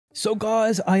So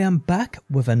guys, I am back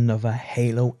with another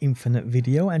Halo Infinite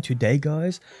video, and today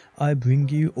guys, I bring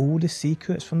you all the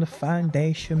secrets from the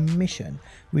Foundation mission,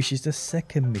 which is the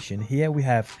second mission. Here we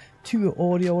have 2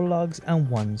 audio logs and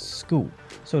 1 school.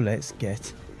 So let's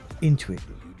get into it.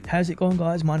 How's it going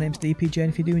guys? My name's DPJ,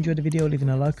 and if you do enjoy the video, leaving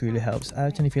a like really helps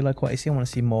out, and if you like what I see and want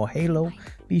to see more Halo,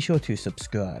 be sure to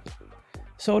subscribe.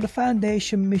 So the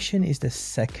Foundation mission is the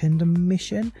second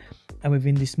mission, and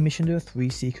within this mission there are 3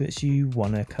 secrets you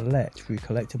want to collect, 3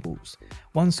 collectibles,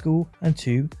 1 school and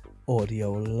 2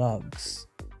 audio logs.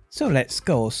 So let's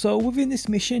go. So within this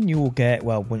mission you will get,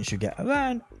 well, once you get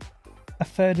around a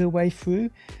third of the way through,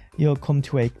 you'll come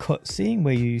to a cutscene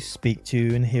where you speak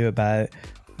to and hear about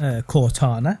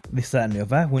Cortana, this, that and the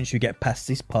other. Once you get past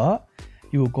this part,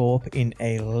 you will go up in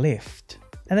a lift,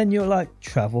 and then you'll like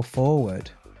travel forward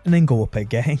and then go up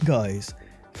again guys.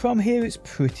 From here it's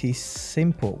pretty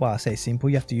simple. Well, I say simple,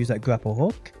 you have to use that grapple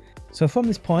hook. So from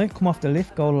this point, come off the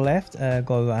lift, go left,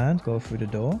 go around, go through the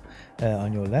door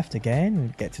on your left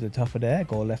again, get to the top of there,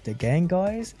 go left again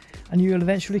guys, and you'll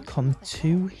eventually come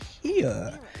to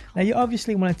here. Now you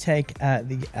obviously want to take out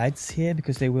the ads here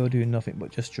because they will do nothing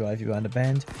but just drive you around the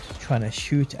bend, trying to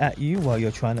shoot at you while you're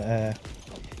trying to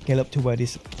get up to where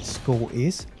this school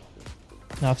is.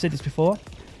 Now I've said this before,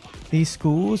 these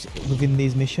schools within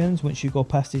these missions, once you go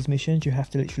past these missions, you have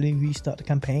to literally restart the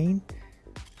campaign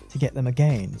to get them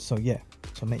again. So yeah,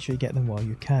 so make sure you get them while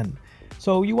you can.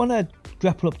 So you want to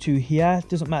grapple up to here.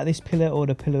 Doesn't matter this pillar or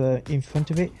the pillar in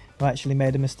front of it. I actually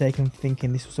made a mistake in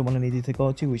thinking this was the one I needed to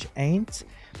go to, which ain't.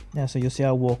 Now so you'll see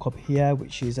I walk up here,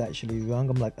 which is actually wrong.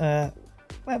 I'm like, where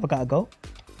have I got to go?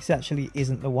 This actually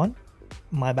isn't the one.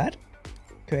 My bad.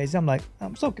 Crazy. I'm like,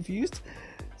 I'm so confused.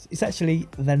 It's actually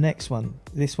the next one.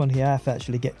 This one here I have to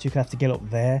actually get to. I have to get up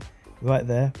there, right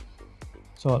there.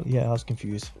 So yeah, I was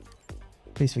confused.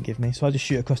 Please forgive me. So I just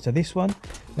shoot across to this one.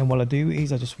 Then what I do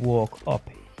is I just walk up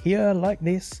here like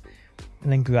this,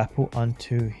 and then grapple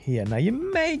onto here. Now you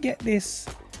may get this,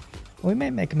 or you may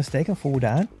make a mistake and fall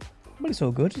down, but it's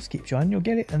all good. Just keep trying, you'll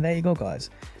get it. And there you go guys.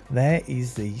 There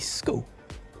is the school.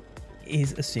 It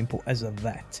is as simple as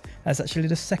that. That's actually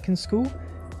the second school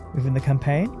within the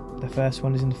campaign. The first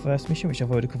one is in the first mission, which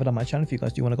I've already covered on my channel. If you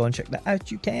guys do want to go and check that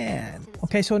out, you can.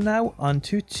 Okay, so now on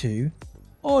to 2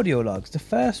 audio logs. The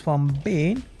first one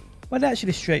being, well, they're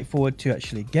actually straightforward to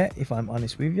actually get, if I'm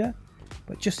honest with you,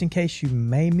 but just in case you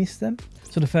may miss them.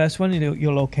 So the first one,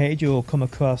 you're located, you'll come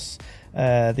across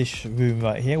this room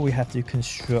right here. We have to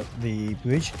construct the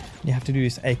bridge. You have to do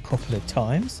this a couple of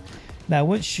times. Now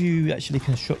once you actually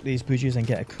construct these bridges and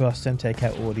get across them, take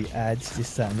out all the ads,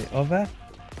 this, that and the other.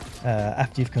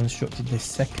 After you've constructed this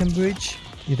second bridge,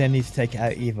 you then need to take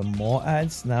out even more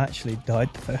ads. Now I actually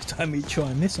died the first time we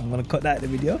trying this, so I'm going to cut that out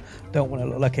of the video. Don't want to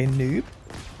look like a noob.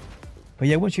 But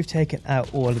yeah, once you've taken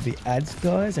out all of the ads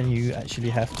guys, and you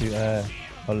actually have to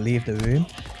leave the room,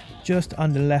 just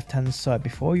on the left hand side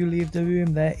before you leave the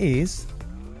room there is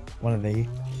one of the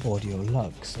audio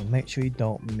logs, so make sure you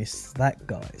don't miss that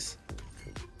guys.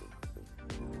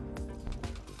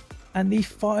 And the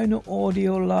final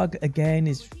audio log again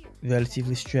is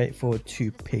relatively straightforward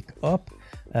to pick up.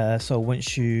 So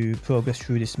once you progress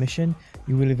through this mission,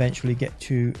 you will eventually get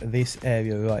to this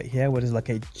area right here where there's like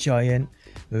a giant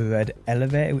red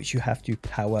elevator which you have to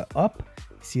power up.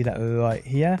 See that right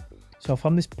here? So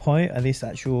from this point and this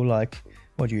actual, like,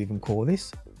 what do you even call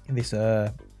this? This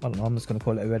I don't know, I'm just going to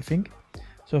call it a red thing.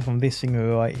 So from this thing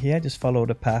right here, just follow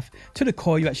the path to the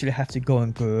core. You actually have to go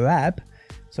and grab.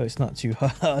 So it's not too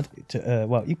hard to,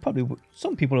 well, you probably would,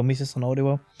 some people will miss this on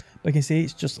audio, but you can see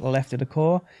it's just left of the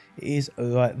core. It is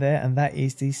right there, and that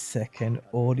is the second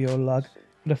audio log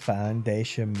for the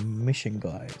Foundation mission,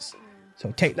 guys.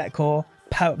 So take that core,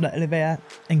 power up that elevator,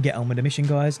 and get on with the mission,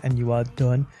 guys, and you are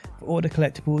done for all the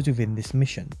collectibles within this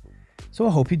mission. So I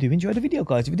hope you do enjoy the video,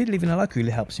 guys. If you did, leaving a like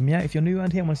really helps me out. If you're new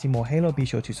around here and want to see more Halo, be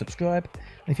sure to subscribe.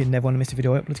 And if you never want to miss a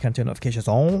video I upload, you can turn notifications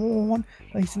on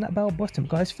by hitting that bell button.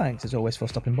 Guys, thanks as always for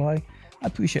stopping by. I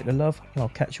appreciate the love, and I'll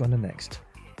catch you on the next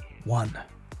one.